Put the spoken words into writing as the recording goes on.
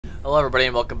Hello everybody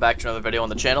and welcome back to another video on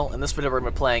the channel. In this video we're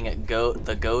going to be playing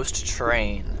the Ghost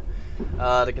Train.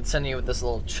 To continue with this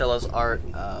little Chillas Art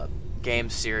game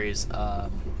series,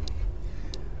 I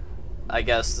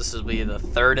guess this will be the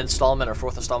third installment or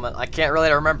fourth installment. I can't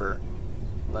really remember.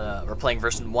 But we're playing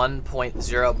version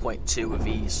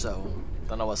 1.0.2V, so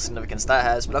don't know what significance that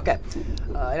has, but okay.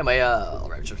 Anyway,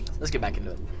 alright, so let's get back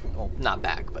into it. Well, not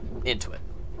back, but into it.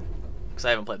 Because I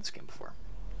haven't played this game before.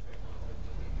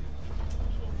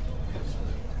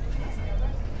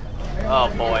 Oh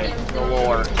boy, the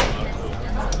lore.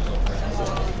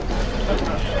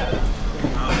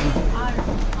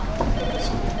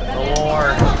 The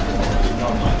lore.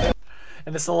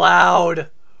 And it's loud.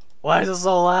 Why is it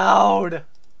so loud?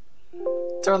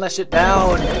 Turn that shit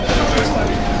down.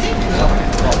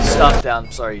 Oh, stuff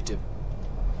down. Sorry, YouTube.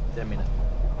 Didn't mean it.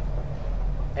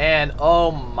 And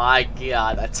oh my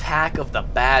god, attack of the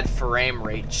bad frame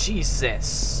rate.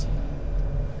 Jesus.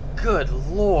 Good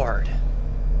lord.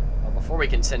 Before we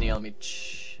continue, let me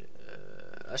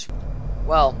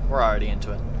well, we're already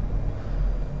into it.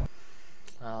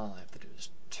 All I have to do is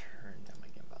turn down my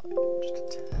game volume just a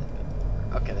tad bit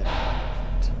more. Okay, there we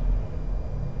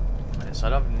go. Okay, so I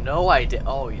have no idea.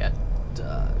 Oh, yeah.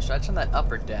 Should I turn that up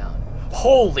or down?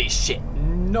 Holy shit!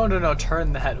 No, no, no.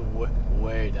 Turn that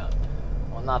way down.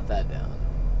 Well, not that down.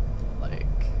 Like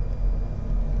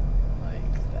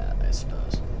that, I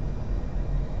suppose.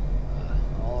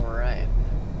 All right.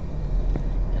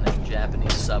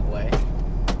 Japanese subway.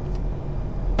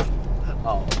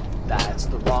 Oh, that's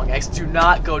the wrong do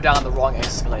not go down the wrong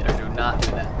escalator. Do not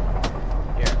do that.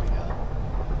 Here we go.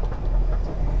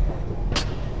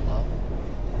 Hello?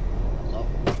 Hello?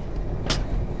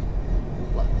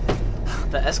 Hello?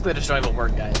 The escalators don't even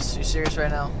work, guys. Are you serious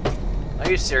right now? Are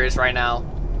you serious right now?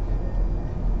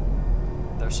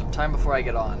 There's some time before I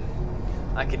get on.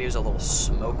 I could use a little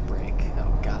smoke break.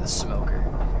 Oh god, a smoker.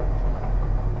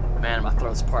 Man, my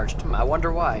throat's parched. I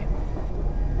wonder why.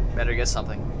 Better get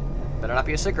something. Better not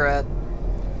be a cigarette.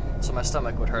 So my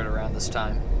stomach would hurt around this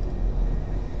time.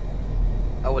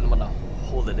 I wouldn't want to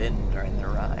hold it in during the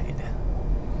ride.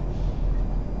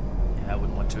 Yeah, I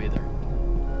wouldn't want to either.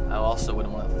 I also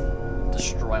wouldn't want to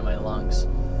destroy my lungs.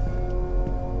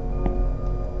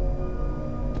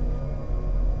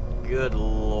 Good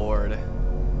lord.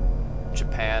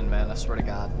 Japan, man, I swear to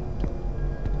God.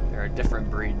 They're a different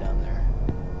breed down there.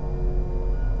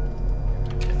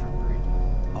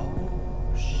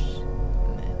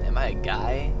 Am I a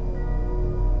guy?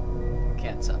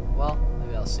 Can't tell. Well,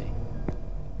 maybe I'll see.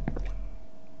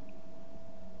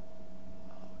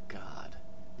 Oh god.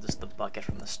 This is the bucket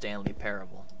from the Stanley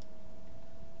Parable.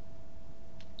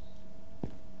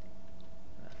 That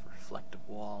reflective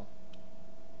wall.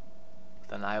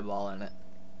 With an eyeball in it.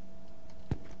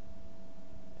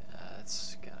 Yeah,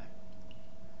 that's kinda...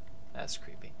 That's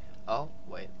creepy. Oh,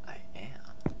 wait, I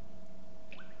am.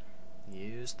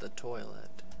 Use the toilet.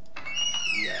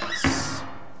 Yes.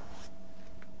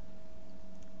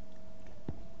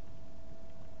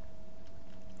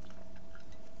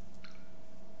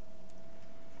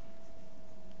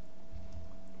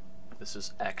 This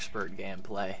is expert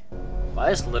gameplay. Why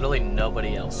is literally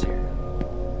nobody else here?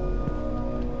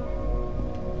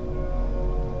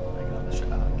 I got the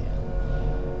shit out again.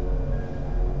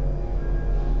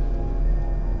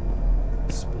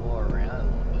 Explore around a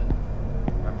little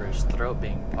bit. Remember his throat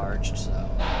being parched, so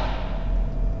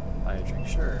buy a drink,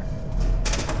 sure.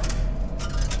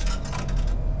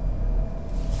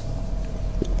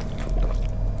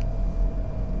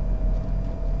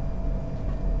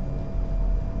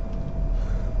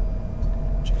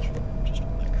 Change just the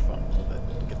microphone a little bit.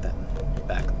 Get that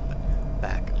back a little bit.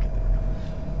 Back. Okay, there we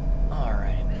go.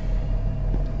 Alright.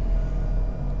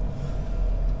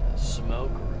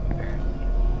 Smoke room, apparently.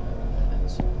 That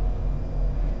is.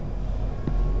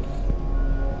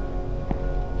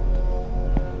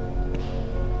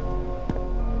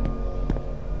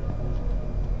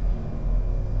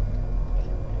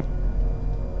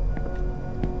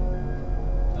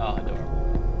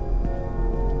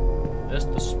 Is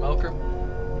the smoker?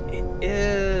 It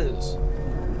is.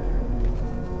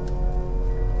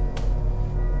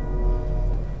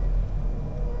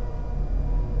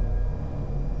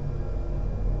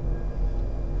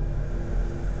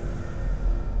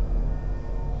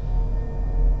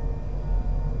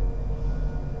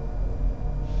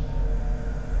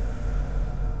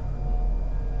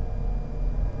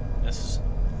 This is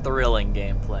thrilling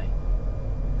gameplay.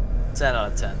 10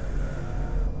 out of 10.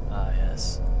 Ah,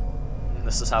 yes.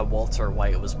 This is how Walter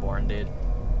White was born, dude.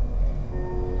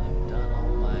 I've done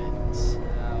all my...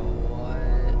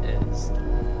 What is that?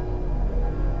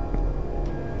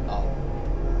 Oh.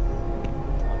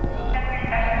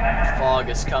 fog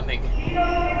is coming.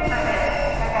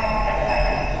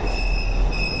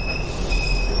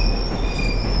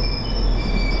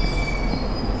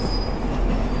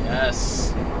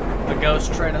 Yes, the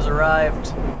ghost train has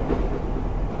arrived.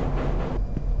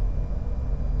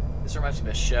 This reminds me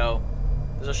of a show.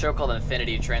 There's a show called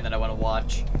Infinity Train that I want to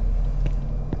watch.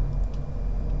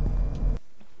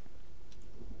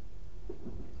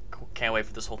 Can't wait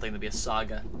for this whole thing to be a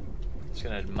saga. Just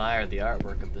gonna admire the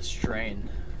artwork of this train.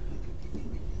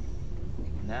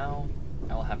 Now,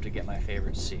 I'll have to get my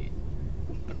favorite seat.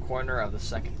 The corner of the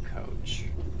second coach.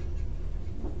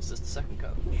 Is this the second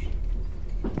coach?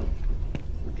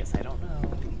 Guess I don't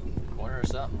know. Corner or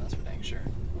something, that's for dang sure.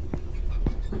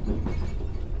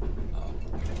 Oh.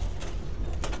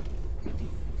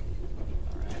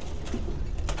 Alright.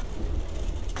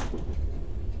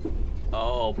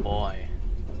 Oh boy.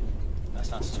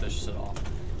 That's not suspicious at all.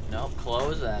 Nope,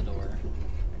 close that door.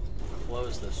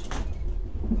 Close this one.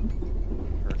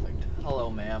 Perfect.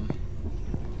 Hello, ma'am.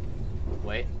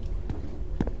 Wait.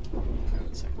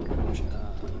 Second coach.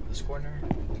 This corner?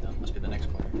 No, must be the next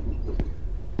corner.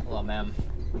 Hello, ma'am.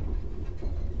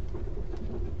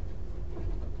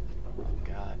 Oh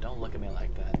God, don't look at me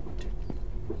like that.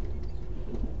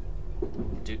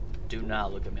 Do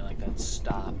not look at me like that.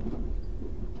 Stop.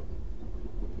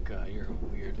 God, you're a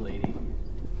weird lady.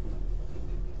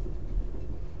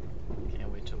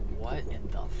 Can't wait to what in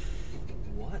the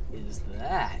what is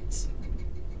that?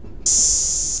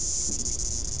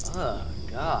 Oh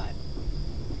God.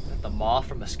 Is that the moth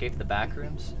from Escape the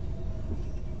Backrooms?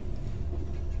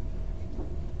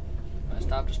 Can I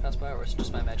stop, just pass by, or is it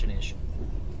just my imagination?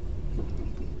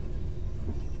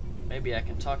 Maybe I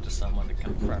can talk to someone to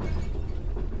confirm it.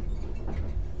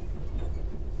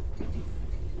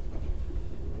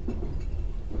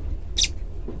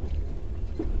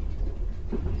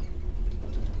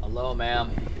 Hello, ma'am.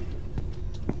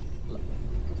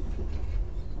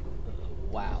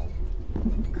 Wow.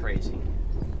 Crazy.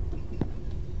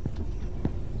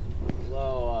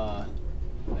 Hello,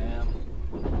 ma'am.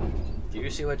 Do you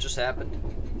see what just happened?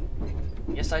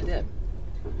 Yes, I did.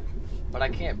 But I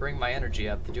can't bring my energy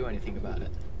up to do anything about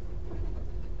it.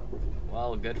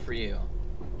 Well, good for you.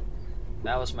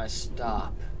 That was my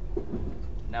stop.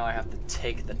 Now I have to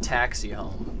take the taxi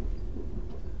home.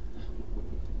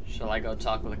 Shall I go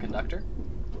talk with the conductor?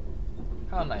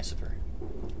 How nice of her.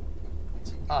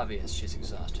 It's obvious she's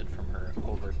exhausted from her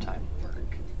overtime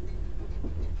work.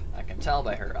 I can tell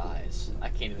by her eyes. I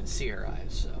can't even see her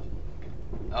eyes, so...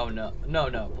 Oh, no.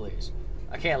 No, please.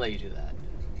 I can't let you do that.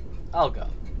 I'll go.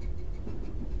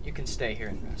 You can stay here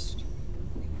and rest.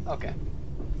 Okay.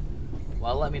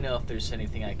 Well, let me know if there's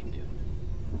anything I can do.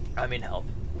 I mean, help.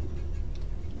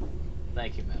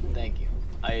 Thank you, ma'am. Thank you.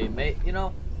 I may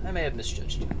have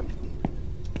misjudged you.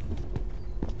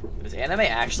 Is anime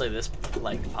actually this,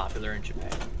 like, popular in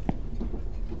Japan?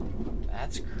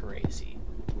 That's crazy.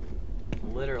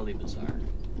 Literally bizarre.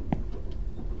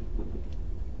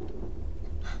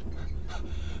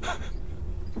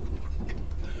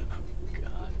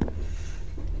 God.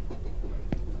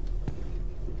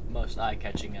 Most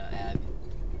eye-catching ad.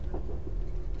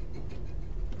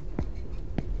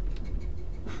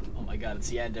 Oh my God,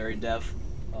 it's Yandere Dev.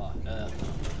 Oh,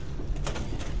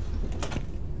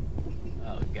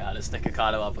 oh God, it's the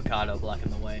Kakado Avocado blocking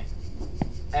the way.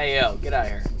 Hey yo, get out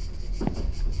of here.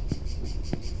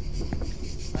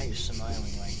 Why are you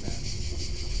smiling like that?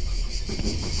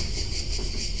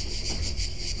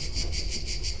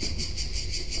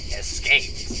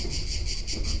 Escaped.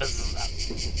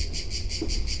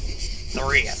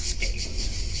 3 escaped.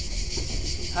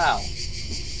 How?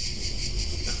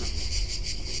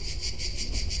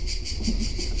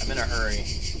 I'm in a hurry.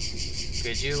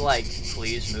 Could you, like,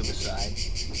 please move aside?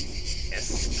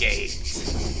 Escaped.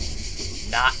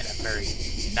 Not in a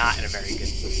very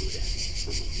good mood.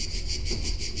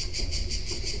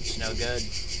 It's no good.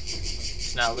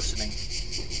 It's not listening.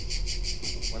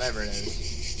 Whatever it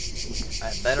is.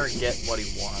 I better get what he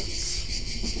wants.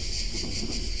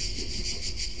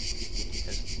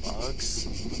 His bugs?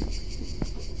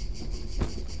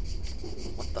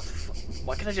 What the fuck?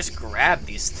 Why can't I just grab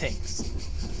these things?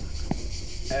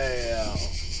 Hey,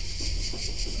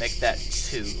 make that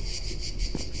 2.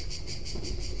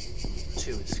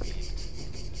 2 escaped.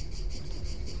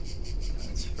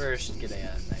 Let's first get a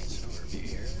nice overview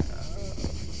here.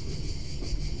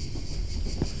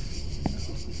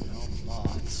 No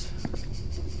moths.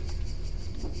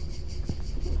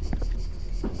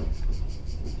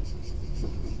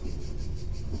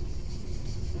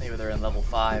 Maybe they're in level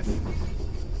 5.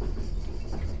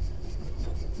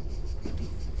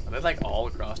 Are they like all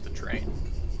across the train?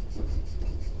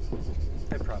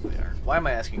 They probably probably are. Why am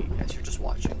I asking you guys? You're just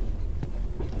watching.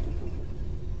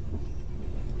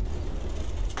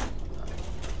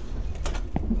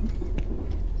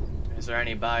 Is there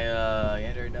any by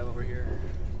Android Dev over here?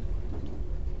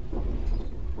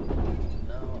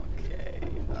 No? Okay.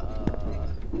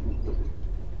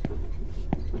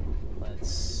 Let's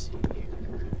see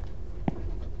here.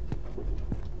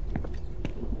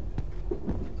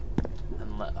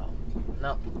 Oh.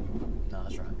 No. No,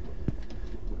 that's wrong.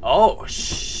 Oh,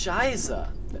 Shiza.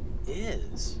 That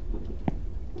is.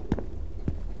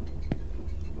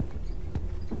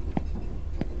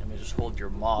 Let me just hold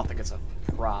your moth like it's a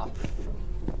prop from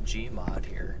Gmod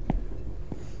here.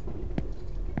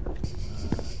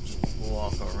 Just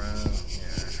walk around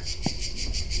here.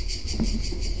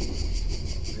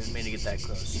 Didn't mean to get that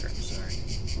close, sir. I'm sorry.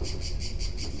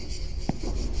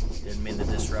 Didn't mean to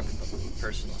disrupt the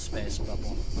personal space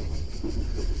bubble.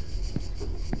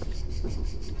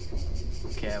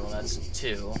 Okay, well that's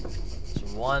 2. So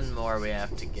 1 more we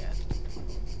have to get.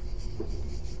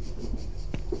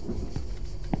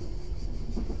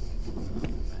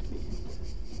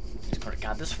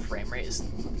 God, this frame rate is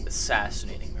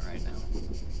assassinating me right now.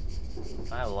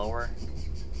 Can I lower?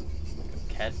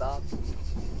 Ked Bob?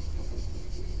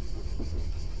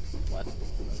 What?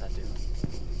 What does that do?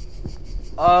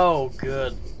 Oh,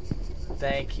 good.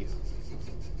 Thank you.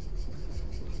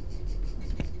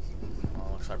 Well,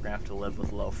 looks like we're gonna have to live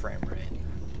with low frame rate.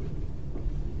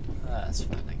 That's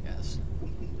fine, I guess.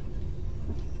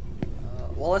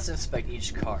 Well, let's inspect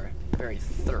each car very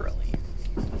thoroughly.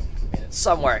 I mean, it's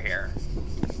somewhere here.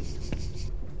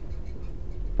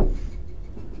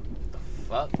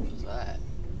 What was that?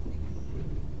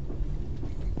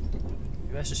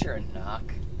 You guys just hear a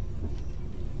knock?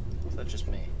 Is that just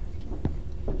me?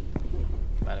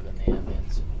 Might have been the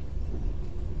ambience.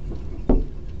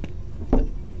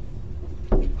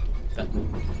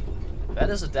 That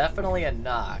is definitely a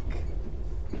knock.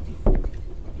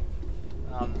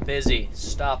 I'm busy.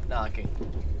 Stop knocking.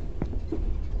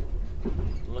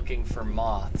 Looking for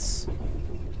moths.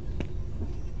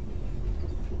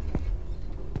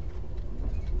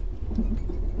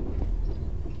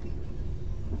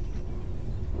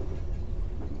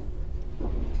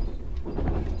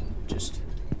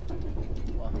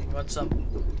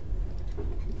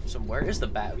 Where is the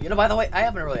back? You know, by the way, I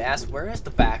haven't really asked. Where is the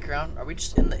background? Are we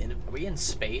just in the? Are we in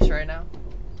space right now?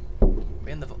 Are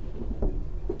we in the?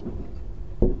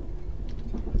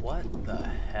 What the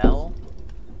hell?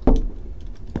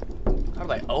 How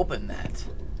do I open that?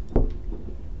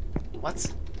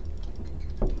 What?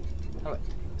 How do I,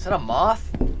 is that a moth?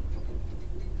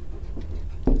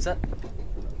 Is that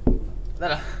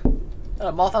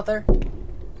a moth out there?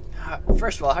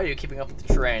 First of all, how are you keeping up with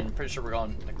the terrain? I'm pretty sure we're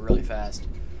going like really fast.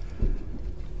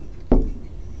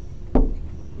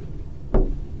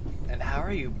 And how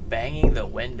are you banging the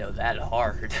window that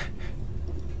hard?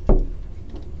 Do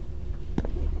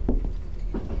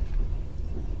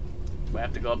I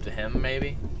have to go up to him,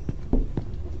 maybe?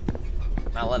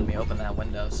 Not letting me open that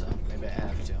window, so maybe I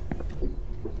have to.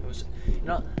 You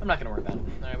know, I'm not gonna worry about it.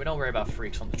 Alright, we don't worry about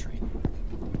freaks on the train.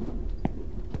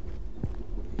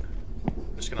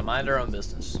 Just gonna mind our own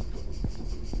business.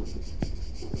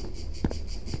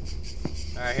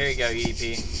 Alright, here you go,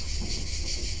 EDP.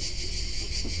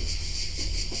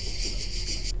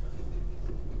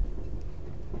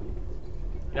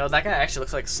 You know, that guy actually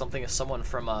looks like someone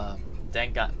from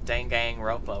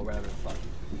Danganronpa, or whatever the fuck.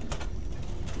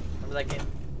 Remember that game?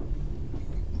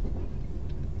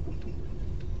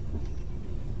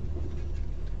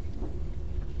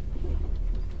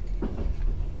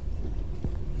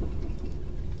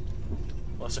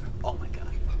 Oh my god.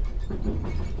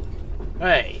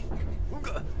 Hey!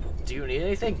 Do you need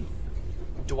anything?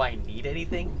 Do I need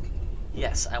anything?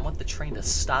 Yes, I want the train to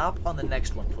stop on the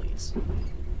next one, please.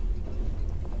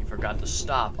 You forgot to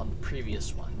stop on the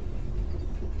previous one.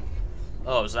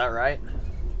 Oh, is that right?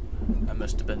 I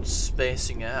must have been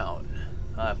spacing out.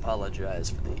 I apologize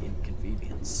for the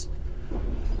inconvenience.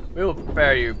 We will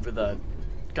prepare you for the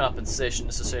compensation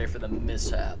necessary for the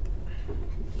mishap.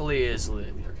 Please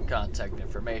leave your contact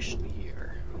information here.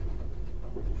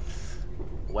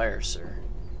 Where, sir?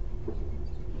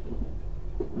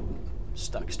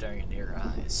 Stuck staring into your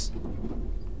eyes.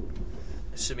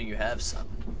 Assuming you have some,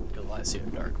 because I see your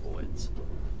dark voids.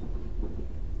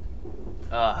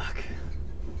 Ugh.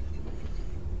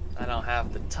 I don't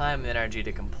have the time and energy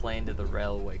to complain to the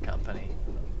railway company.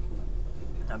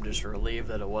 I'm just relieved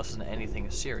that it wasn't anything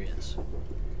serious.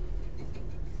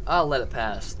 I'll let it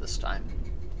pass this time.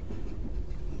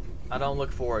 I don't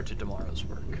look forward to tomorrow's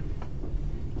work.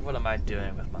 What am I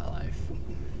doing with my life?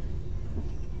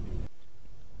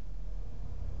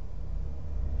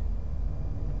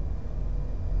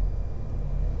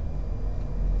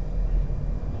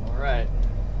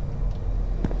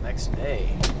 thanks. Hey.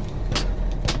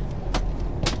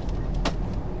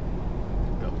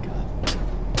 Oh, God.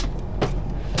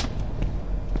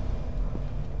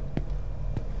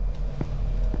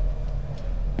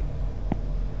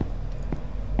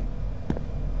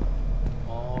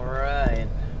 All right.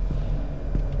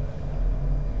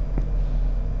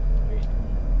 Waiting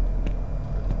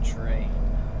for the train.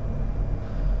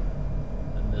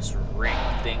 And this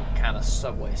ring-dink kind of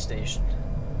subway station.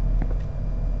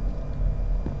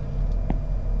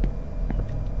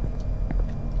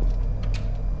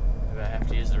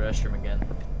 To use the restroom again.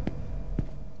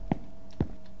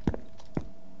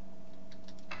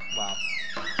 Wow.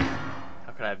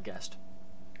 How could I have guessed?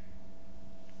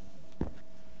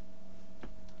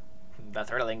 The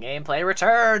thrilling gameplay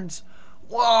returns!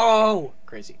 Whoa!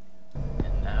 Crazy.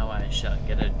 And now I shall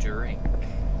get a drink.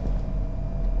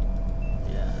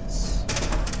 Yes.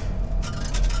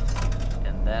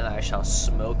 And then I shall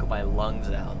smoke my lungs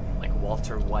out like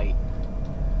Walter White.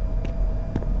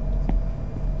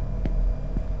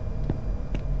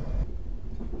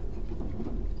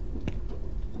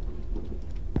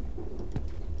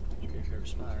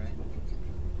 Spot, right?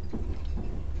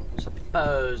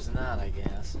 Suppose not, I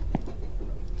guess.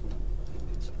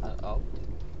 Oh.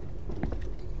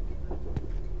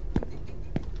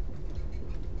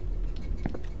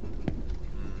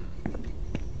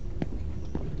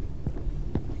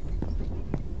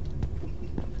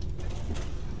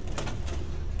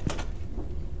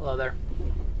 Hello there.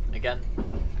 Again.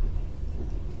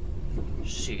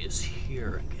 She is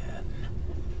here again.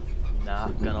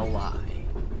 Not gonna lie.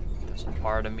 There's a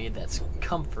part of me that's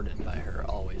comforted by her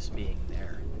always being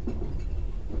there.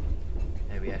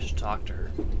 Maybe I should talk to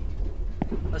her.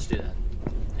 Let's do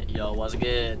that. Yo, what's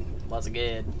good? What's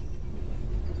good?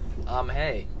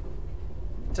 Hey.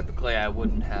 Typically I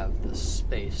wouldn't have the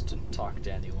space to talk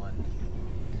to anyone.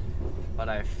 But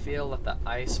I feel that the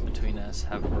ice between us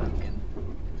have broken.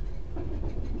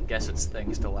 Guess it's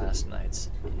thanks to last night's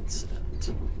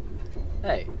incident.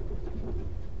 Hey.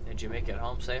 Did you make it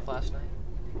home safe last night?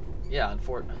 Yeah,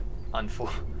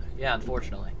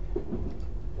 unfortunately.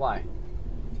 Why?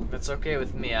 If it's okay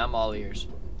with me, I'm all ears.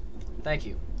 Thank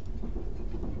you.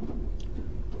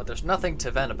 But there's nothing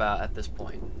to vent about at this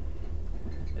point.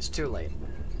 It's too late.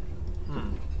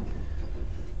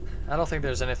 I don't think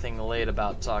there's anything late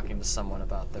about talking to someone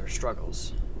about their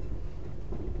struggles.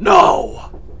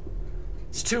 No!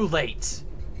 It's too late!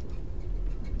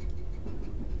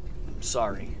 I'm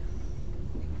sorry.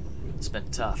 It's been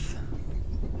tough.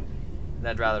 And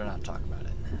I'd rather not talk about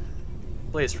it.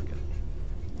 Please forgive me.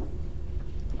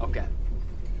 Okay.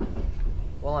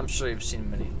 Well, I'm sure you've seen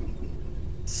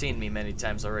me many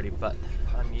times already, but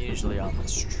I'm usually on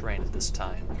this train at this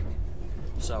time.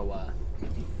 So,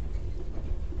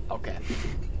 okay.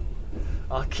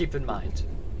 I'll keep in mind.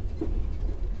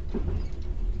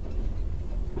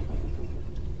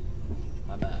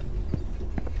 My bad.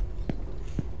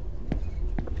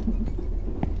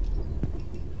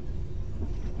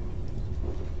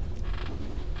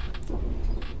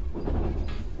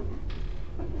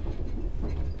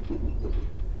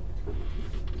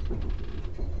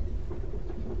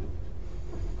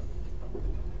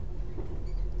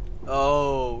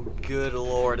 Oh, good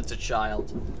lord, it's a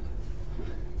child.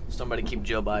 Somebody keep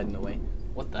Joe Biden away.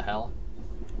 What the hell?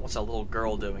 What's a little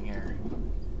girl doing here?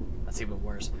 That's even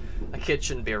worse. A kid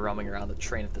shouldn't be roaming around the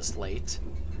train at this late.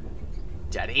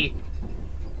 Daddy?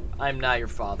 I'm not your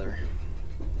father.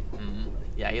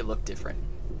 Yeah, you look different.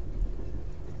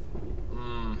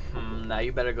 Now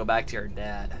you better go back to your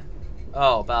dad.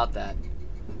 Oh, about that.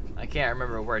 I can't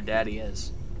remember where Daddy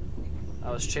is. I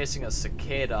was chasing a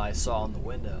cicada I saw in the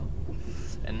window,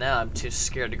 and now I'm too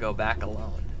scared to go back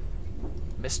alone.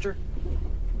 Mister,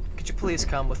 could you please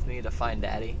come with me to find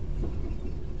Daddy?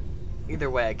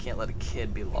 Either way, I can't let a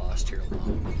kid be lost here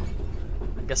alone.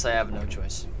 I guess I have no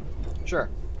choice. Sure.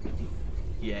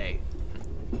 Yay.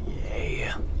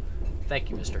 Yay. Thank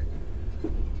you, mister.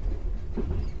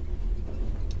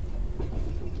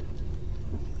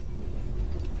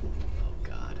 Oh,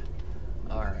 God.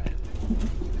 Alright.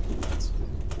 Is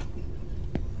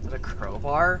that a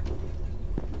crowbar?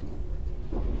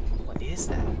 What is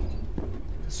that?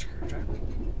 A screwdriver?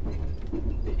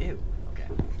 Ew. Okay.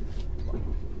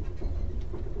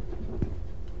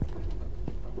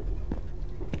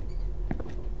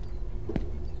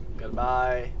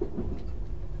 Goodbye.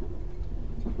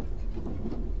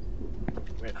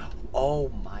 Wait. Oh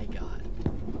my God.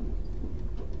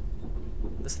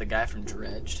 This is the guy from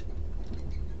Dredged?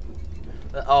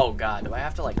 Oh God, do I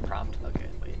have to like prompt? Okay,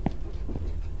 wait.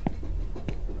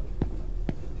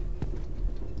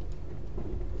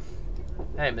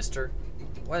 Hey, mister.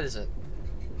 What is it?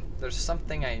 There's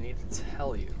something I need to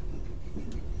tell you.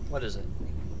 What is it?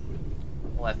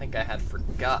 Well, I think I had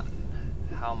forgotten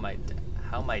how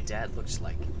my dad looks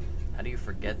like. How do you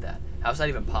forget that? How's that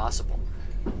even possible?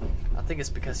 I think it's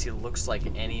because he looks like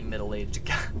any middle-aged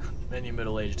guy. Any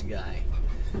middle-aged guy.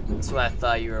 That's why I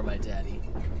thought you were my daddy.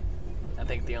 I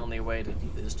think the only way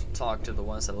is to talk to the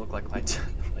ones that look like my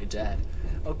dad.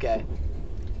 Okay.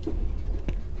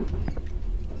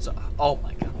 So, oh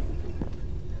my god.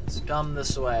 Yes, come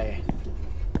this way.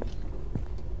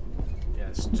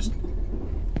 Yes, just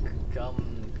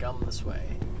come this way.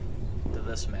 To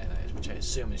this man, which I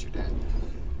assume is your dad.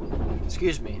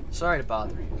 Excuse me, sorry to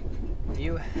bother you. Do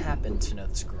you happen to know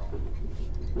this girl?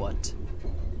 What?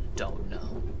 Don't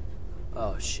know.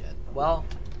 Oh shit. Well.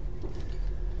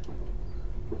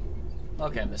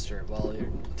 Okay, mister. Well,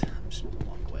 I'm just gonna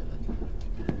walk away then.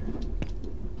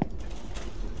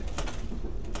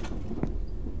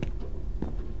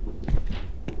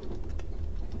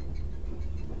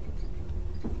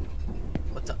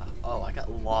 What the? Oh, I got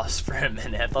lost for a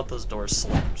minute. I thought those doors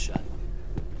slammed shut.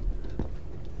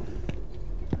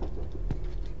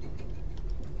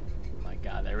 My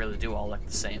god, they really do all look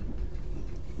the same.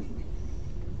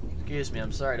 Excuse me,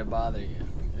 I'm sorry to bother you.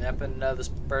 You happen to know this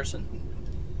person?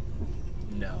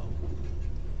 No.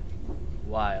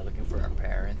 Why? Looking for our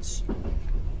parents?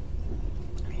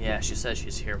 Yeah, she says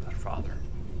she's here with her father.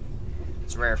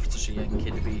 It's rare for such a young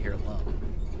kid to be here alone.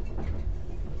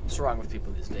 What's wrong with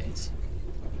people these days?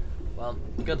 Well,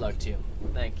 good luck to you.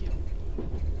 Thank you.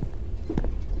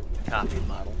 Copy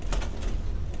model.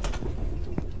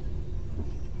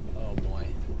 Oh boy.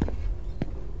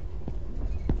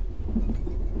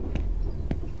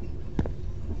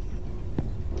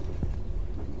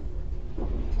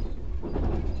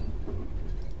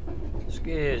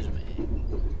 Excuse me.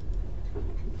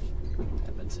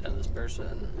 Happen to know this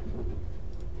person?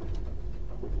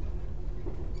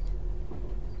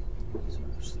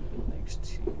 So next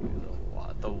to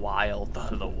the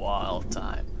wild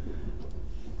time.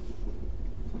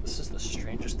 This is the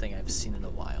strangest thing I've seen in a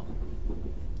while.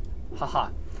 Haha.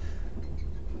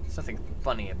 There's nothing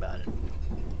funny about it.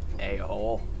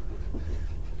 A-hole.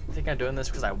 I think I'm doing this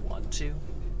because I want to.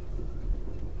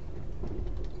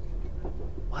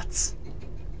 What?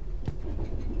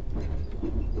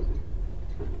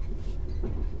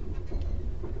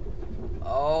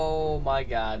 Oh my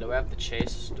god, do I have to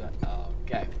chase? Oh,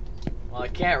 okay. Well, I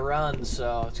can't run,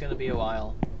 so it's gonna be a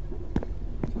while.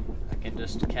 I can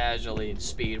just casually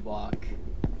speed walk.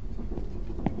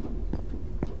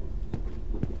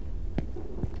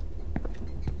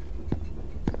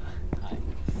 Hi.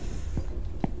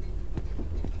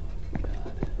 Oh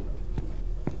god.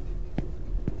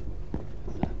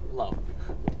 Low.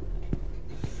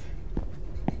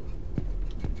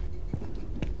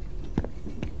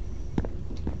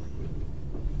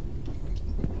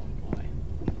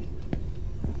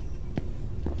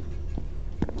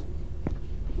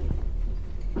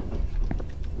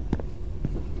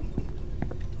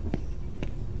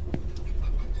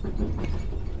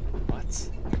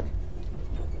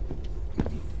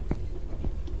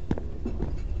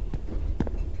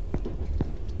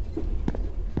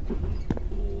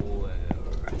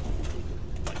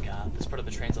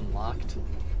 Train's unlocked.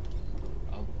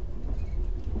 Oh.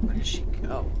 Where did she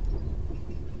go?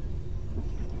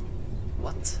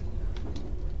 What?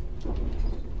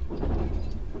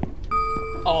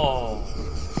 Oh.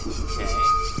 Okay.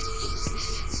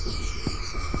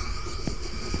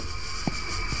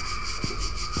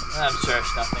 I'm sure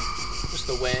it's nothing. Just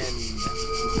the wind.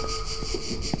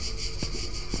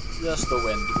 Just the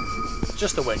wind.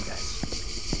 Just the wind, guys.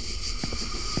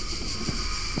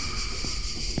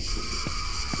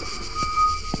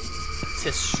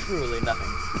 Tis truly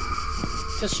nothing.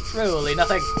 Tis truly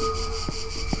nothing.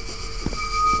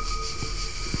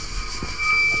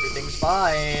 Everything's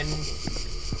fine.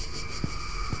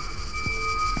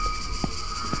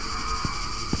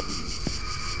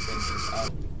 Oh.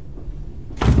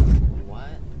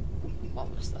 What? What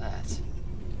was that?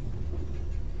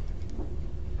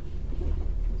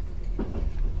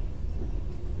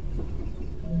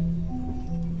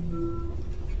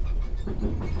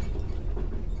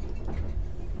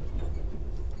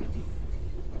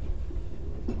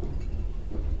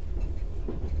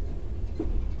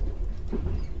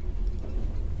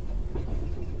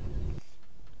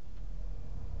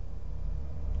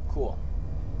 Cool.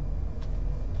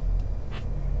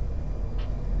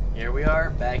 Here we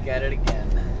are, back at it again.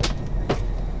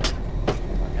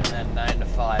 Working that 9 to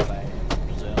 5, I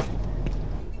presume.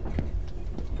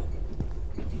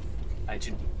 I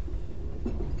do.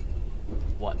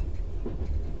 What?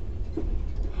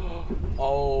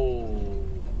 Oh.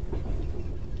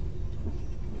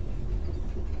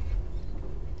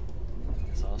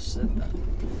 it then.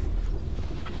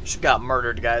 She got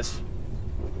murdered, guys.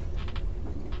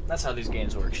 That's how these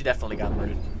games work. She definitely got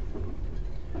murdered.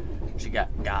 She got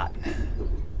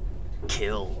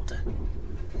killed.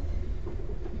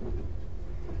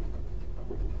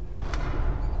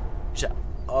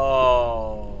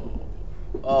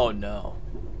 Oh no.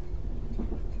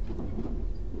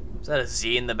 Is that a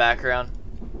Z in the background?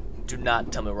 Do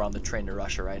not tell me we're on the train to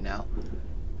Russia right now.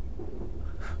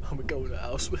 I'm going to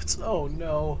Auschwitz. Oh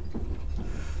no.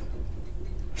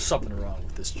 There's something wrong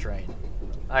with this train.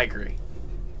 I agree.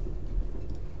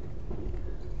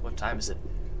 What time is it?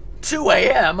 2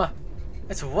 a.m.?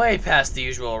 It's way past the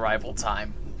usual arrival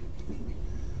time.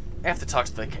 I have to talk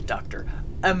to the conductor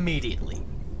immediately.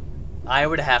 I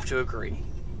would have to agree.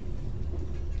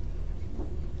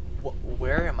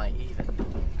 Where am I even?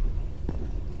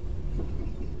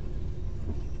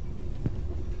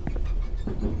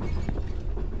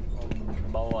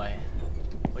 Oh boy.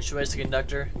 Which way is the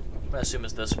conductor? I'm gonna assume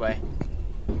it's this way.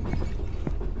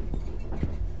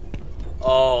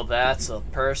 Oh, that's a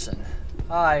person.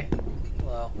 Hi.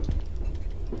 Hello.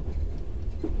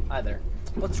 Hi there.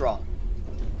 What's wrong?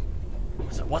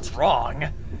 What's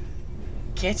wrong?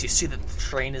 Can't you see that the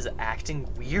train is acting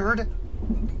weird?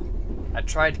 I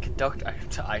tried the conductor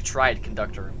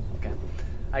room. Okay.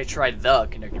 I tried the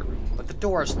conductor room, but the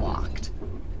door's locked.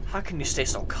 How can you stay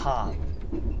so calm?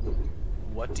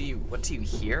 What do you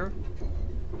hear?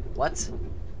 What?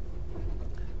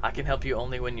 I can help you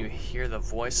only when you hear the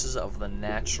voices of the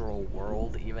natural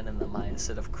world, even in the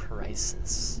mindset of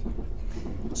crisis.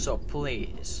 So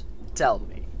please, tell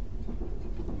me.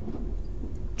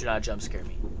 Do not jump scare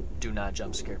me. Do not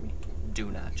jump scare me.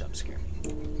 Do not jump scare me.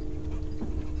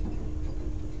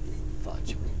 Thought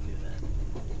you would do that.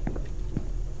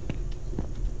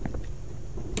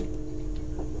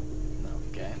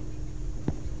 Okay.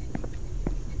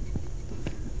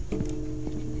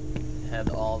 Head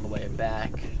all the way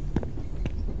back.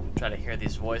 Try to hear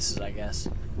these voices, I guess.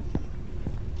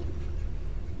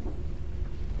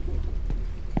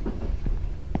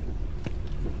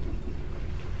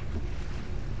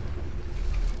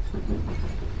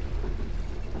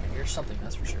 I hear something,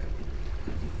 that's for sure.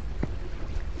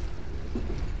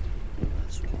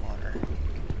 That's water.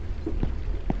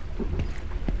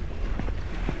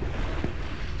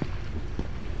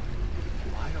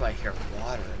 Why do I hear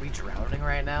water? Are we drowning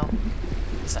right now?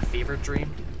 Is that a fever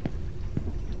dream?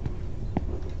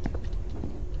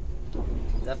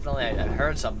 Definitely, I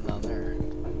heard something down there.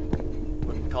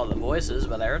 Wouldn't call it the voices,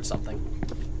 but I heard something.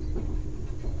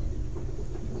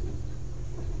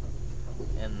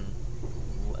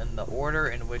 In the order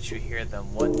in which you hear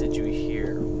them, what did you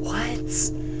hear?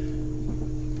 What?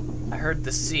 I heard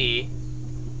the C.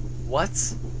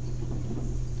 What?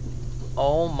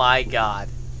 Oh my god.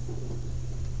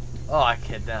 Oh, I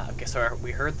kid now. Okay, so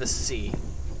we heard the C.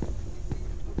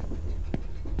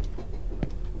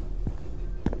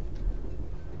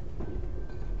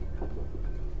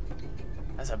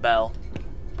 That's a bell.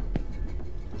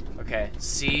 Okay,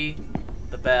 C,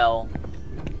 the bell.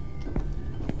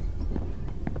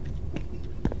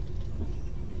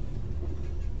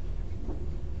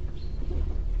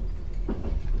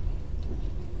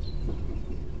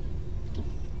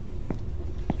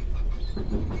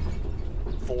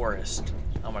 Forest.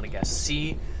 I'm gonna guess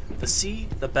C,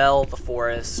 the bell, the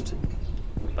forest.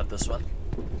 But this one.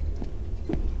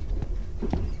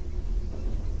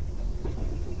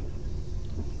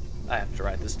 I have to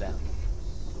write this down.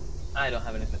 I don't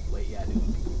have anything. Wait, yeah, I do.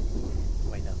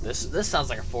 Wait, no. This sounds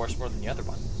like a forest more than the other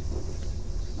one.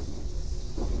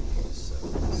 Okay, so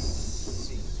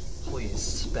C. Please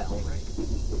spell right.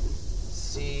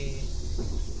 C.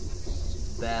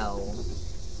 Bell.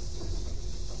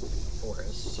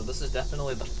 Forest. So this is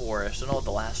definitely the forest. I don't know what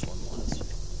the last one was.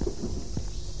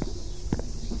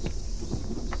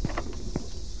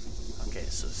 Okay,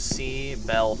 so C,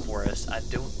 bell, forest. I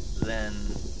don't then.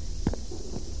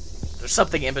 There's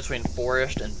something in between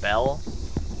forest and bell,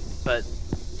 but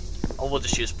we'll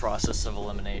just use process of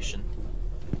elimination.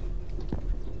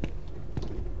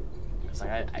 Cause like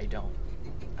I don't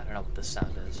know what this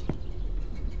sound is.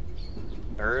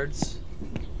 Birds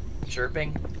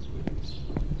chirping.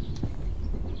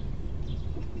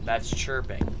 That's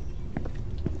chirping.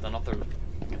 I don't know if there's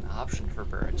like an option for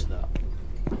birds though.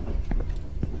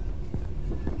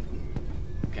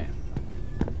 Okay.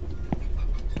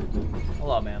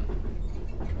 Hello, man.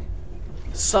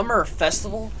 Summer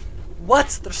festival?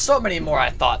 What? There's so many more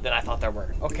than I thought there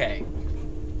were. Okay.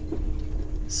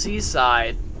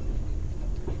 Seaside.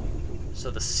 So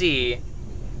the C,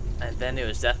 and then it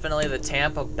was definitely the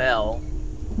Tampa Bell.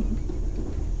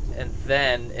 And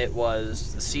then it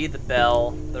was the sea, the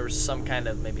bell. There was some kind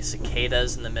of maybe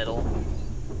cicadas in the middle.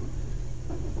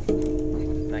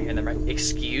 Did I hear them right?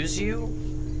 Excuse you?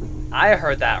 I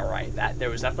heard that right. That there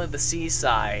was definitely the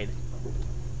seaside.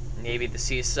 Maybe the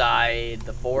seaside,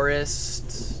 the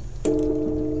forest,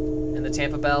 and the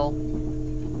Tampa Bell.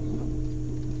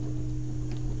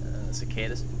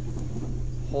 Cicadas.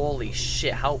 Holy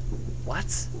shit! How?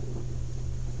 What?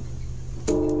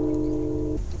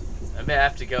 I may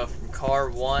have to go from car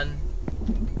 1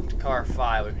 to car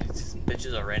 5. These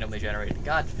bitches are randomly generated.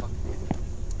 God fucking.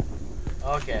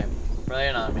 Okay,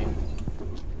 brilliant on me.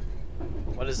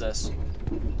 What is this?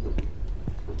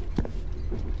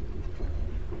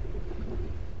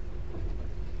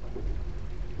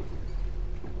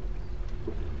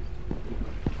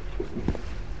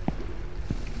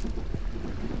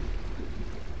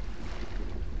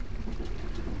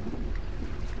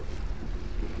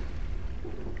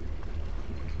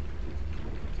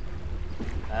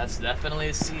 That's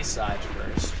definitely seaside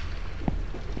first.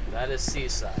 That is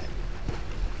seaside.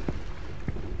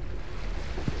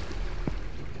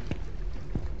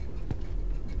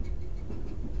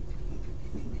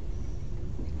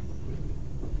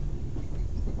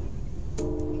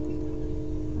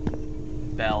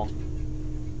 Bell.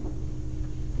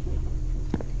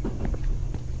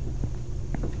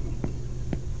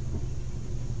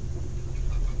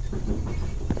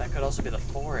 That could also be the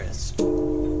forest.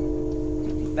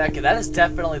 That is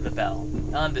definitely the bell.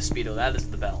 Undisputable, that is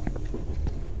the bell.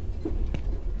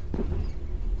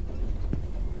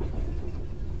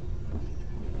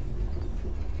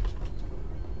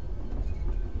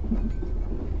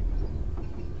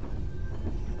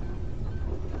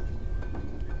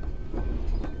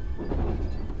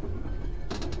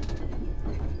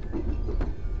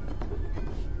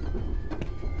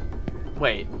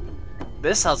 Wait,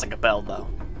 this sounds like a bell though.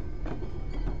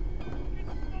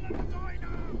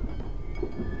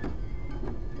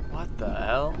 What the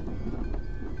hell?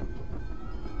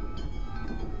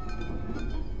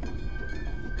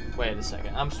 Wait a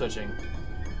second, I'm switching.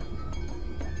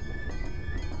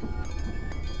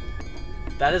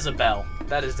 That is a bell.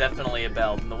 That is definitely a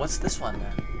bell. What's this one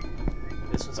then?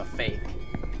 This one's a fake.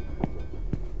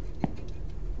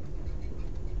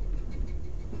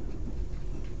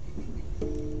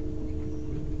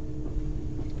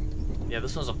 Yeah,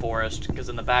 this one's a forest, because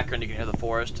in the background you can hear the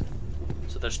forest.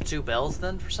 So there's two bells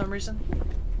then, for some reason?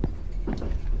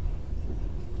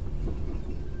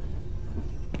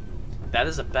 That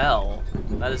is a bell.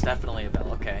 That is definitely a bell,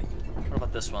 okay. What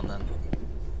about this one then?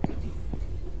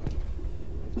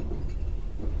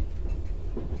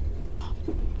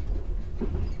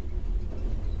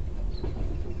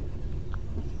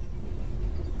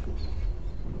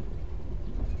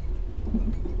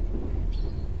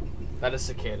 That is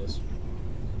cicadas.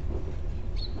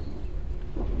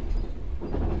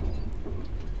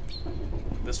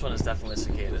 This one is definitely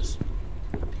cicadas.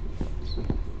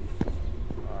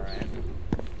 Alright.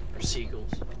 Or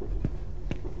seagulls.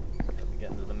 Let me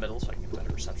get into the middle so I can get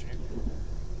better reception here.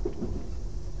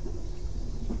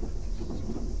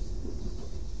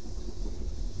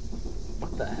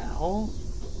 What the hell?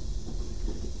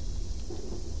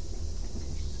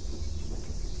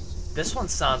 This one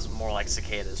sounds more like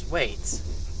cicadas. Wait.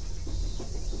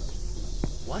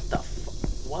 What the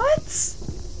what?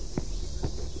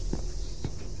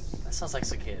 That sounds like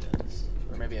cicadas.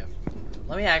 Or maybe a...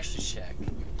 Let me actually check.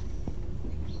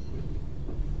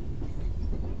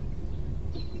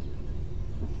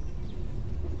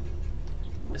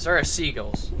 Is there a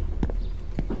seagulls?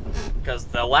 Because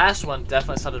the last one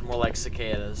definitely sounded more like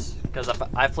cicadas. Because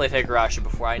I've played Higurashi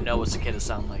before, I know what cicadas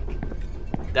sound like.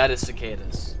 That is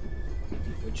cicadas.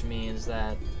 Which means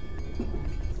that...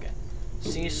 Okay.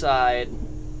 Seaside...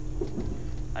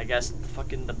 I guess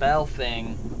fucking the bell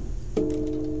thing.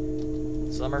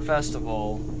 Summer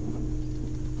festival.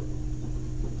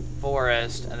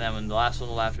 Forest, and then when the last one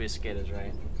will have to be cicadas,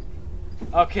 right?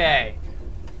 Okay.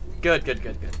 Good, good,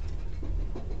 good, good.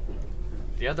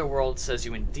 The other world says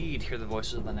you indeed hear the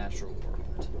voices of the natural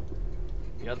world.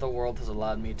 The other world has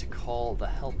allowed me to call the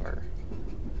helper.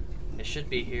 It should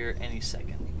be here any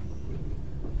second.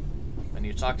 When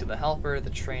you talk to the helper, the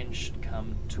train should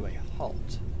come to a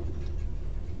halt.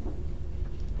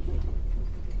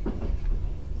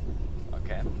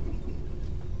 Okay.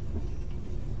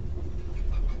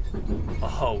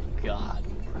 Oh god,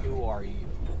 who are you?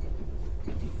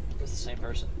 Is this the same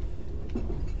person? Oh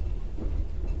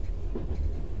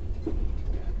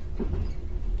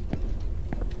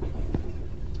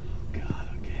god,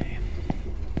 okay.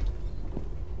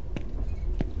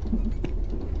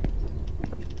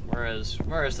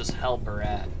 Where is this helper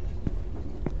at?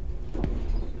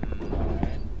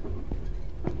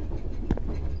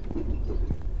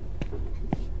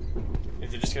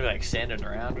 just gonna be like standing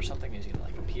around or something? Is he gonna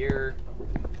like appear?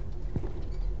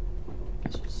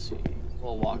 Guess we'll see.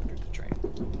 We'll walk through the train.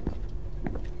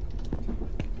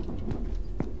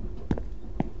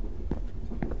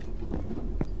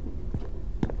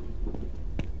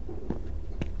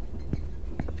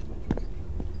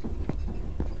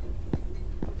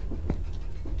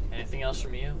 Anything else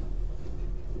from you?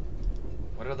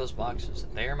 What are those boxes?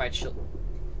 They are my children.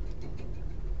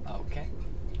 Okay.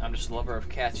 I'm just a lover of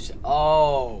cats. You said,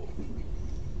 oh.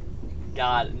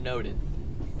 God, noted.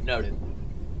 Noted.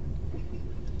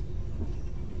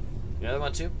 The other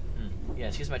one too?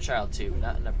 Yes, he's my child too.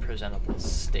 Not in a presentable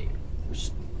state.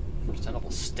 Presentable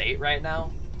state right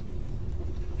now?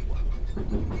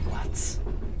 What?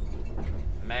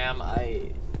 Ma'am,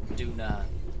 I do not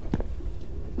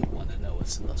want to know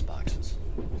what's in those boxes.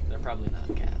 They're probably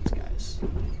not cats, guys.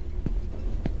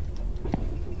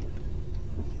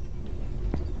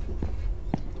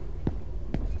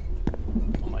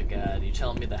 Oh my god, you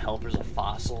telling me the helper's a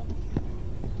fossil?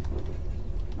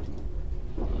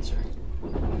 Oh, that's her.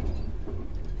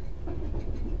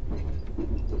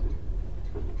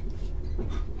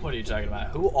 What are you talking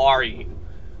about? Who are you?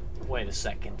 Wait a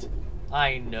second.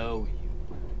 I know you.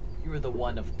 You were the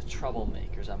one of the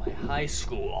troublemakers at my high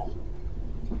school.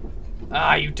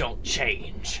 Ah, you don't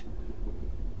change.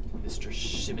 Mr.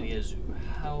 Shimizu,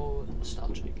 how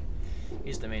nostalgic.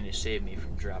 He's the man who saved me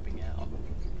from dropping out.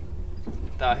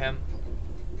 Without him,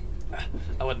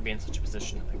 I wouldn't be in such a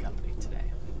position in the company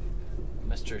today.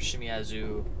 Mr.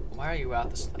 Shimizu, why are you out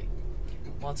this late?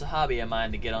 Well, it's a hobby of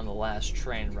mine to get on the last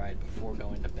train ride before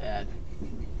going to bed.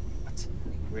 What?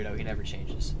 Weirdo, he never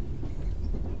changes.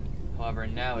 However,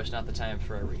 now is not the time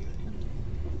for a reunion.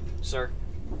 Sir,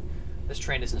 this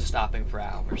train isn't stopping for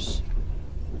hours,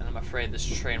 and I'm afraid this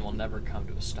train will never come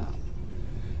to a stop.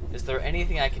 Is there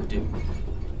anything I can do?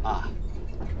 Ah,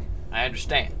 I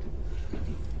understand.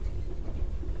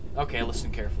 Okay,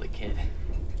 listen carefully, kid.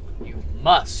 You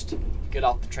must get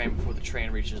off the train before the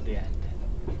train reaches the end.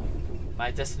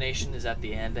 My destination is at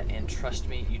the end, and trust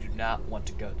me, you do not want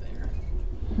to go there.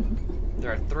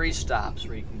 There are 3 stops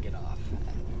where you can get off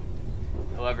at.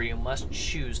 However, you must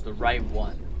choose the right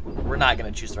one. We're not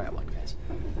going to choose the right one, guys.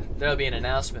 There will be an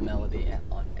announcement melody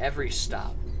on every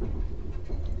stop.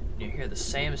 You hear the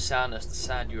same sound as the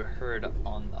sound you heard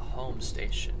on the home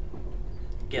station.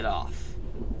 Get off.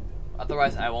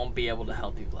 Otherwise, I won't be able to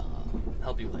help you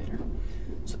later.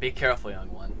 So be careful,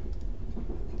 young one.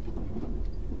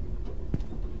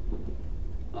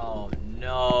 Oh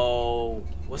no.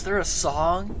 Was there a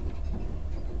song?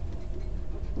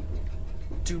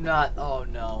 Do not. Oh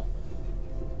no.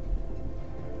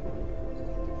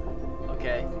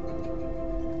 Okay.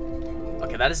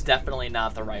 Okay, that is definitely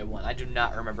not the right one. I do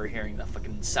not remember hearing the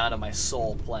fucking sound of my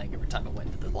soul playing every time I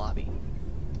went to the lobby.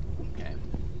 Okay.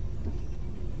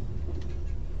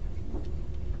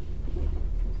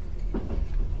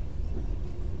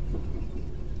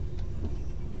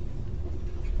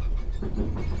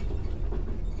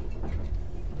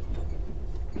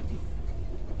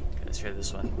 Okay, let's hear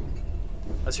this one.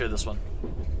 Let's hear this one.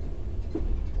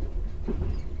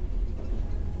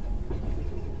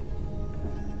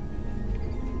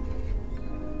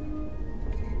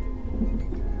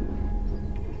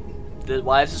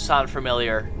 Why does this sound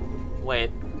familiar?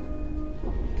 Wait.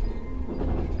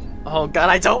 Oh god,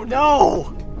 I don't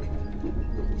know!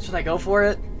 Should I go for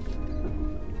it?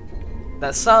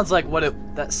 That sounds like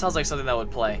that sounds like something that would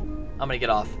play. I'm gonna get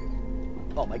off.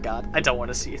 Oh my god, I don't want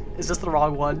to see it. Is this the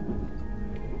wrong one?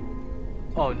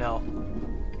 Oh no.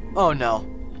 Oh no.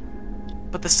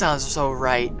 But this sounds so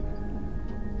right.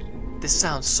 This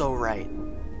sounds so right.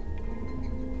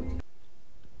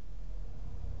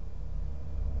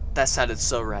 That sounded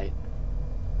so right.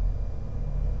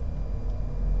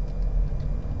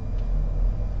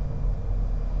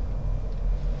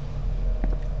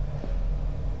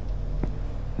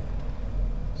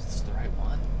 Is this the right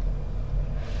one?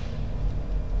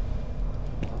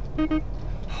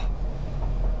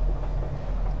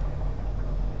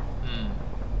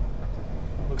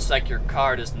 Looks like your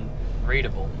card isn't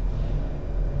readable.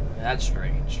 That's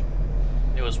strange.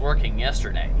 It was working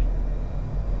yesterday.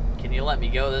 Can you let me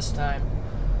go this time?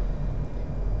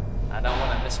 I don't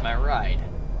want to miss my ride.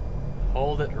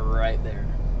 Hold it right there.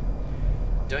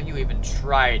 Don't you even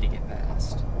try to get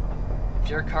past. If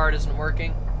your card isn't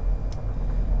working,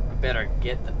 you better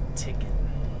get the ticket.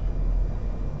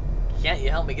 Can't you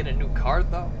help me get a new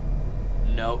card though?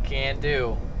 No can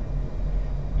do.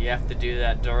 You have to do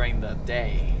that during the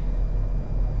day.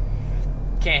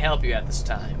 Can't help you at this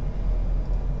time.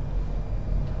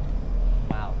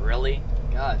 Wow, really?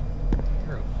 God,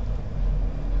 you're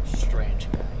a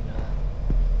strange guy, you know that?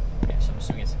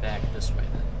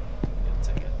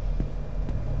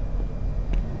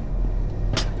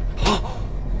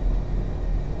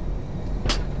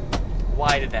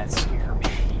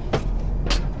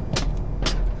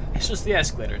 just the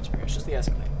escalator, it's weird. It's just the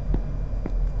escalator.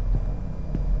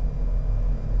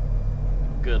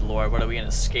 Good lord, what are we gonna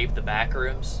escape the back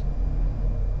rooms?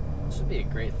 This would be a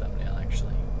great thumbnail,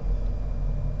 actually.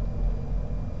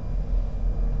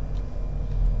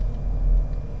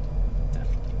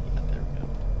 Definitely, yeah, there we go.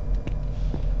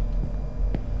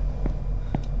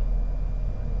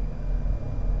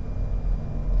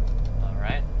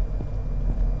 Alright.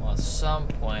 Well, at some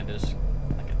point, there's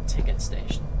like a ticket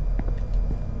station.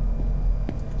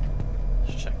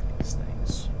 Let's check these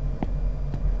things.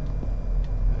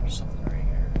 There's something right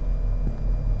here.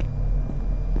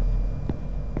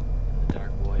 The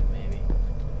dark void, maybe.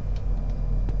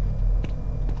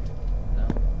 No?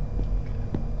 Okay.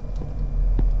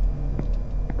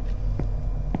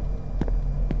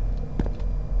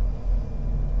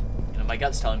 You know, my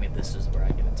gut's telling me this is where I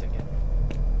get a ticket.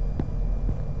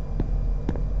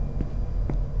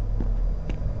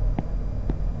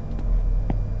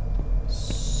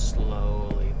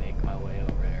 Slowly make my way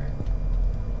over here.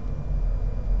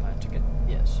 My ticket?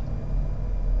 Yes.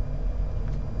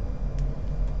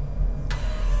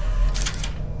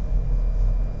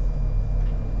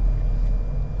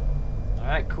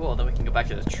 Alright, cool. Then we can go back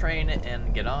to the train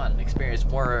and get on and experience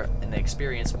more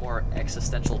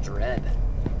existential dread.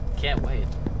 Can't wait.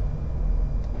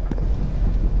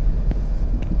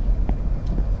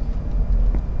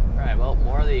 Alright, well,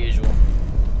 more of the usual.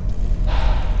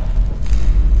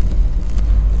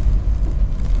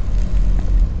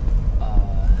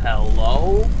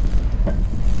 Hello?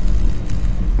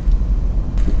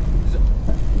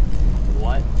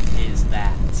 What is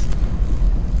that?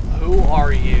 Who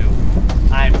are you?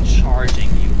 I'm charging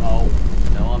you. Oh,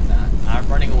 no I'm not. I'm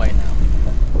running away now.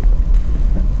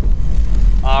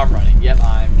 I'm running. Yep,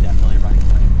 I'm definitely running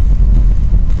away.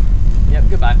 Yep,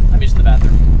 goodbye. I'm using the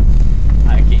bathroom.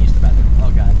 I can't use the bathroom.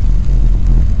 Oh god.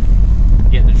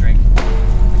 Getting a drink.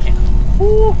 I can't.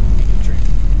 Woo! Getting a drink.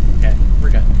 Okay,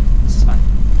 we're good. This is fine.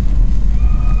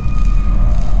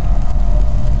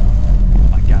 Oh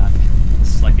my god.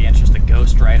 This is like the entrance to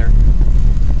Ghost Rider.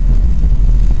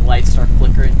 Lights start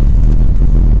flickering.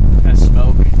 Gonna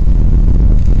smoke.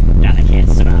 No, I can't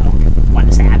smoke. What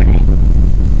is happening?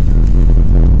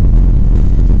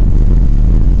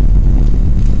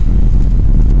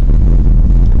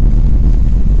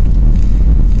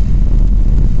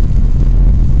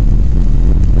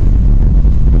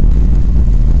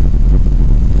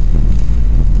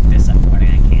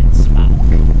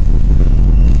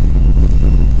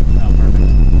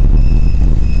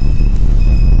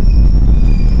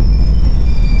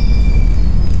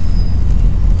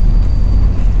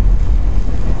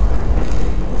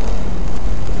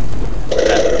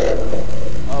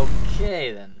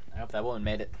 That woman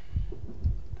made it.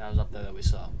 That was up there that we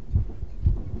saw.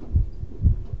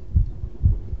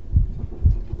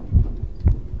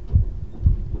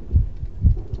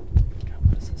 God,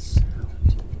 what is this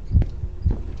sound?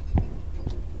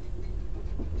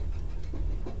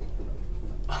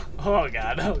 Oh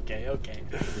god, okay, okay.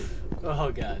 Oh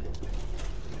god.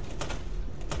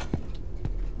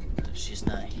 She's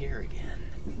not here again.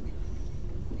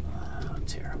 Oh, how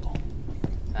terrible.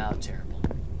 How terrible.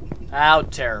 How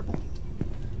terrible.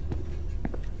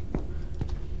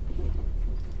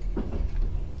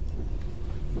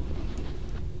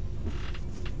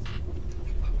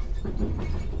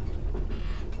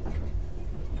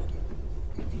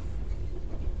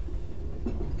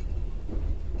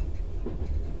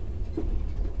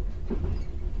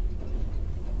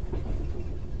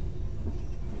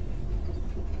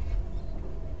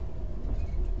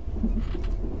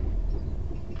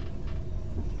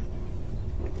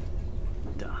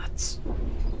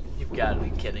 You've got to be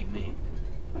kidding me.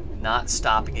 Not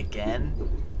stopping again?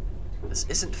 This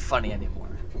isn't funny anymore.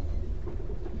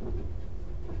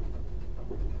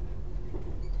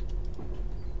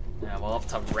 Yeah, we'll have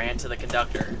to rant to the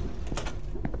conductor.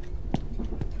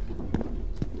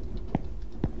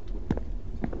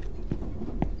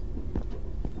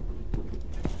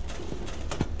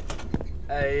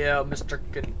 Hey, Mr.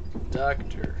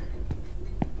 Conductor.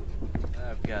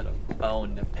 I've got a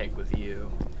bone to pick with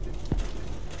you.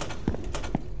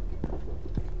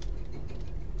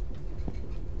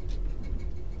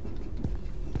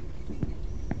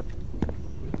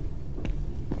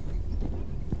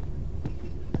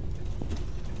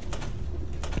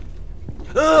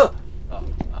 Oh,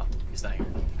 he's not here.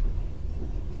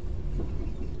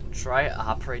 Try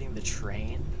operating the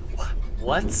train?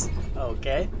 What?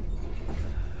 Okay.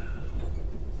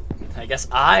 I guess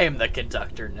I'm the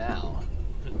conductor now.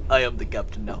 I am the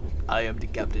captain now. I am the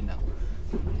captain now.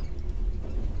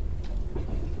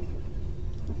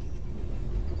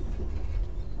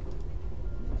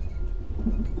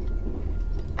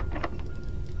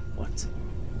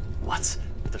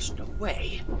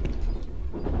 way.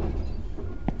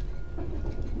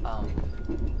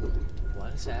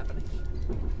 What is happening?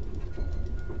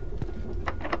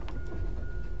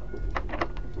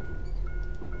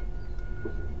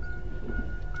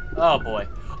 Oh boy.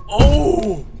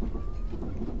 Oh!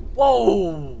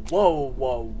 Whoa! Whoa,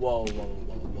 whoa, whoa, whoa,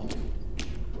 whoa, whoa.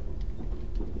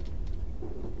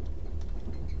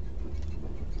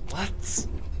 What?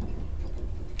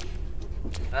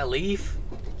 Can I leave?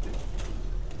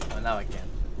 Oh, now I can.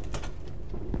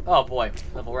 Oh boy.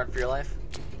 Level run for your life?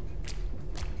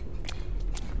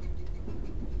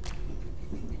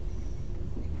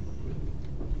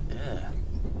 Yeah.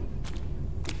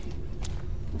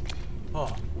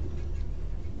 Oh.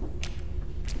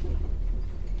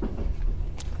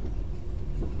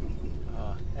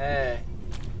 Oh. Hey.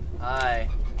 Hi.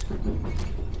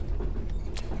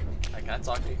 Hi, can I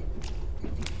talk to you?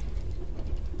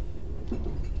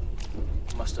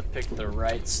 Must have picked the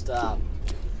right stop.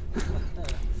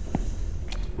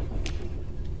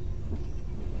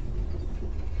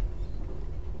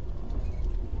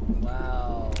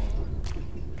 Wow.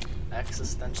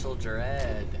 Existential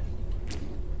dread.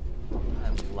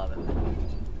 I'm loving it.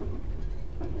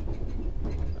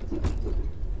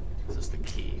 Is this the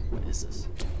key? What is this?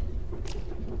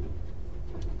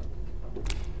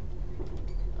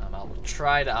 I'll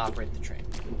try to operate the train.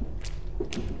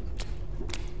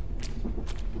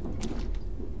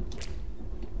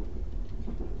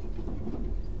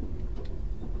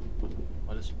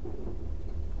 What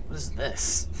is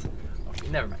this? Okay,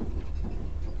 never mind.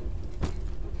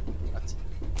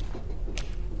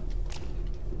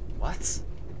 What?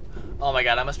 Oh my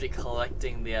god, I must be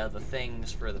collecting the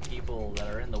things for the people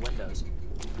that are in the windows.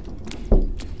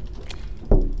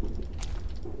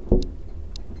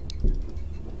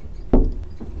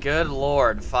 Good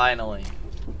lord, finally.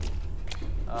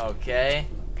 Okay.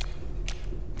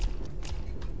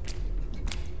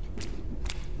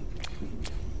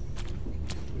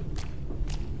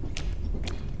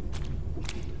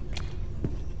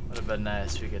 Would have been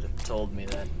nice if you could have told me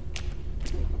that.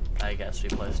 I guess we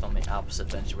placed on the opposite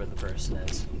bench where the person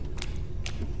is.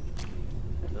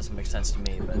 It doesn't make sense to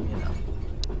me, but you know.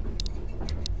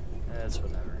 It's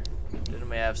whatever. Didn't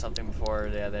we have something before?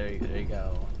 Yeah, there you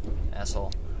go.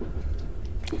 Asshole.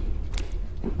 We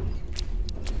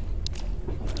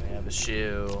have a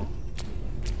shoe.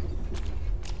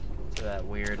 To that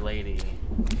weird lady.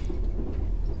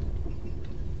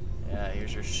 Yeah,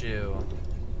 here's your shoe.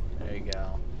 There you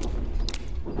go.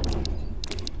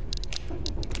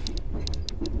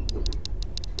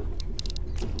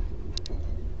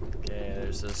 Okay,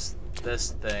 there's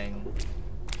this thing.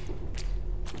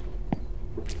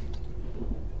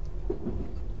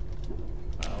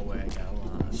 Oh wait, I got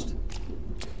lost.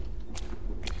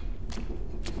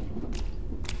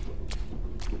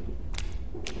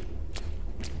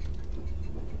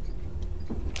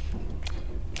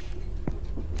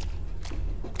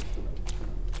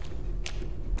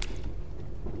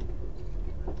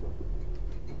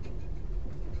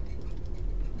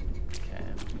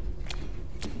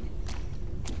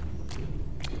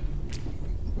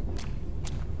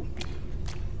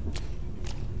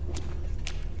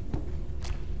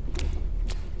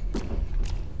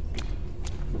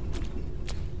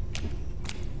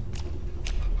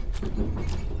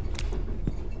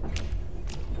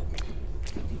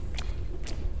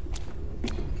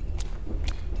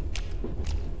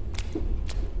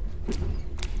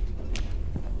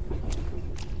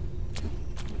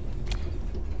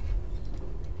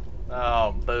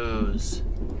 Oh, booze.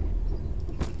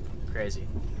 Crazy.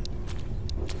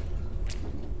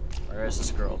 Where is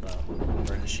this girl, though?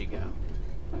 Where does she go?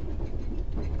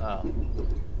 Oh.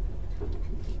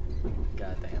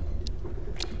 Goddamn.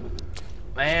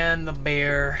 Man, the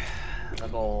beer.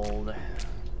 The old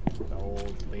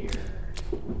beer.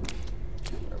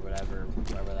 Or whatever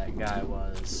that guy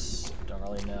was. Don't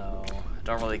really know.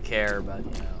 Don't really care, but,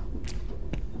 you know.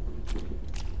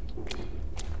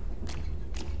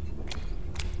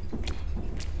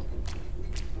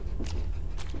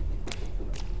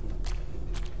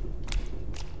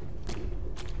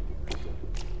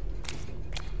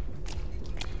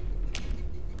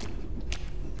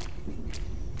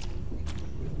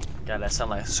 God, I sound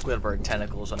like Squidward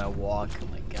tentacles when I walk. Oh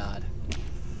my god.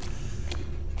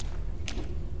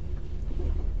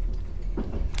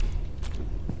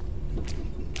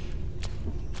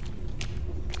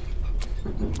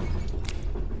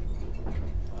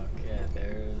 Okay,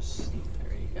 there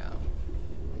you go.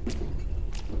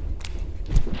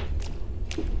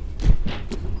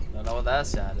 Don't know what that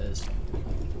sound is.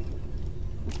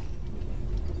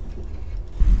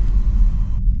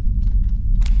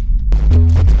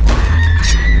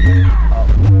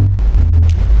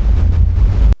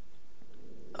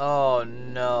 Oh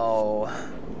no.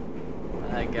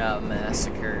 I got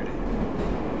massacred.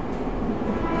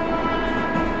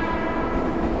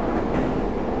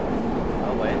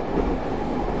 Oh wait.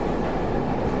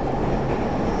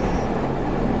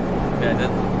 Yeah, I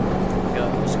did.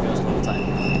 Just goes a little time.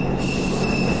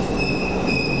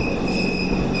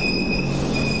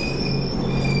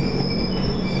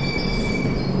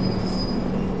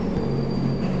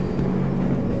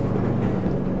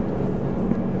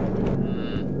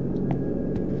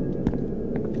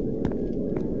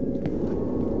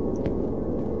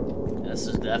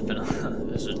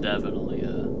 This is definitely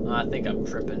I think I'm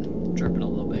tripping a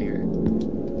little bit here.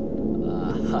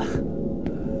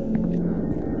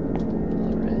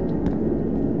 Alright.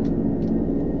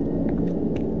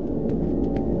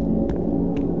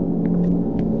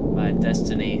 My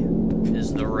destiny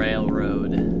is the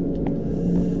railroad.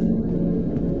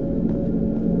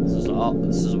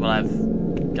 This is what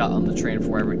I've got on the train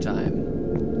for every time.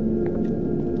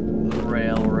 The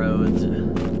railroad.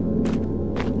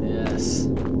 Yes.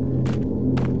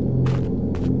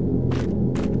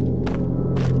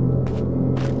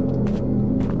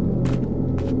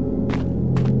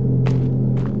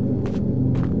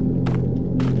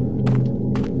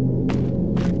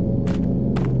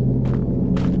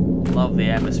 Love the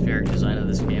atmospheric design of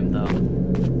this game, though.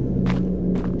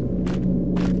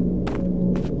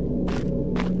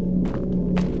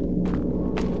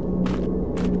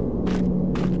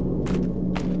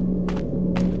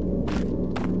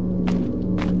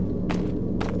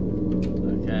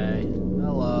 Okay.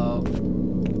 Hello.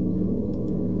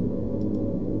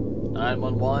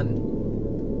 911.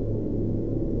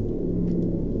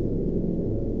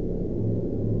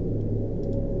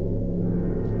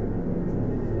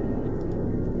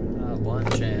 One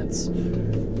chance.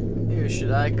 Who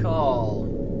should I call?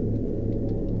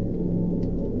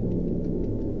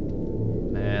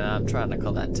 Man, I'm trying to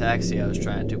call that taxi I was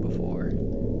trying to before.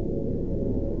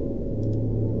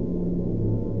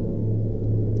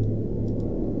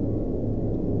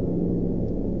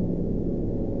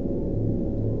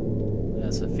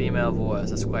 That's a female voice.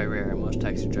 That's quite rare. Most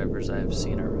taxi drivers I've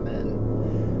seen are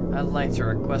men. I'd like to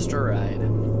request a ride.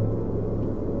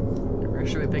 Where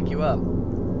should we pick you up?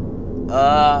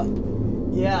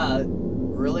 Yeah,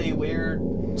 really weird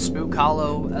Spook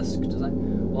Hollow-esque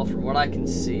design. Well, from what I can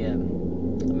see,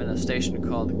 I'm in a station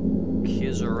called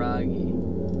Kizuragi.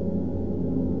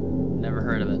 Never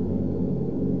heard of it.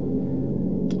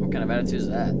 What kind of attitude is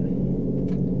that?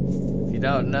 If you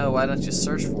don't know, why don't you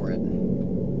search for it?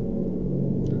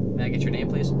 May I get your name,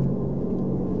 please?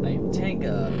 I am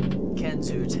Tanga.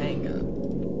 Kenzu Tanga.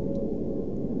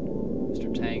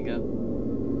 Mr. Tanga.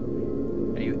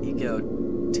 Are you Iko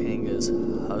Tanga's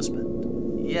husband?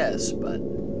 Yes, but...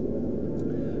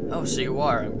 Oh, so you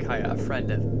are. I'm Kaya, a friend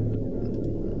of...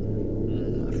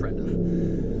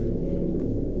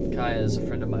 Kaya is a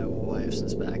friend of my wife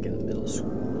since back in middle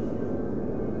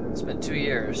school. It's been 2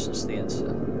 years since the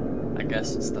incident. I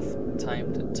guess it's the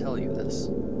time to tell you this.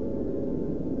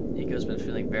 Iko's been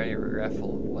feeling very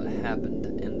regretful of what happened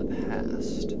in the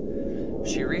past.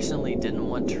 She recently didn't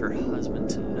want her husband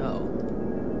to know.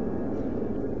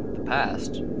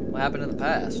 Past? What happened in the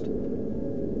past? It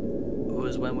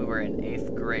was when we were in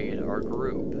 8th grade, our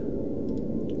group.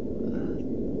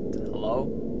 Hello?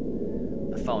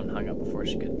 The phone hung up before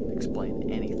she could explain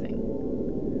anything.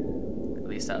 At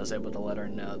least I was able to let her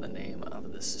know the name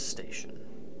of this station.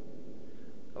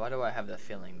 Why do I have the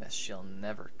feeling that she'll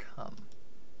never come?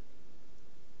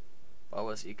 What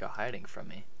was Ika hiding from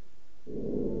me?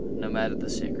 No matter the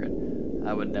secret,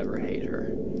 I would never hate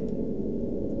her.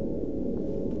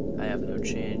 I have no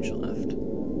change left.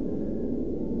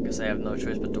 Guess I have no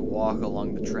choice but to walk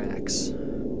along the tracks.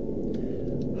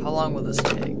 How long will this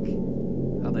take?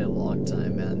 Probably a long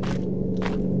time, man.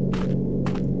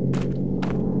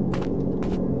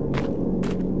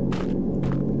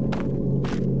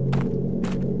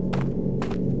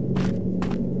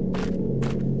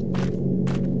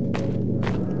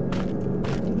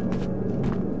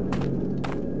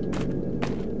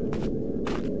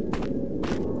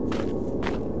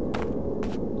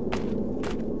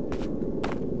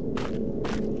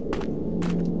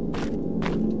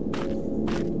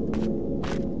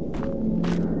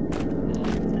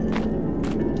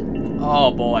 Oh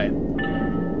boy.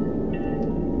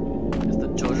 It's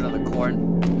the children of the corn.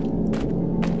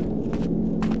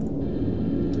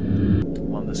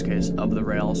 Well, in this case, of the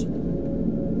rails.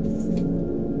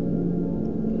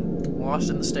 Lost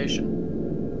in the station.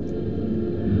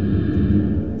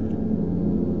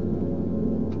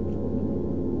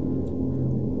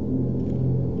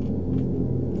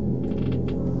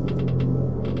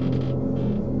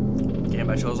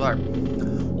 Chillas Art.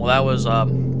 Well, that was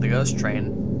the ghost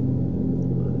train.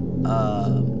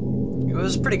 It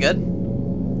was pretty good.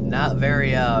 Not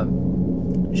very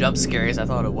jump scary as I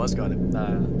thought it was going to.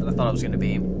 That I thought it was going to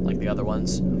be, like the other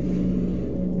ones.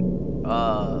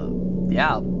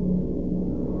 Yeah. I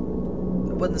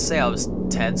wouldn't say I was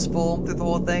tenseful through the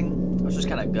whole thing. I was just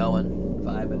kind of going,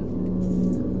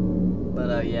 vibing.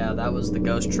 But yeah, that was the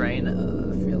ghost train.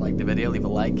 If you liked the video, leave a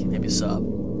like, maybe a sub.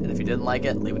 And if you didn't like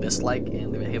it, leave a dislike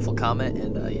and leave a hateful comment.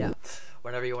 And yeah,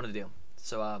 whatever you want to do.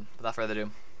 So without further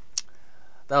ado,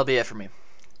 that'll be it for me.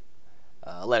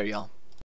 Later, y'all.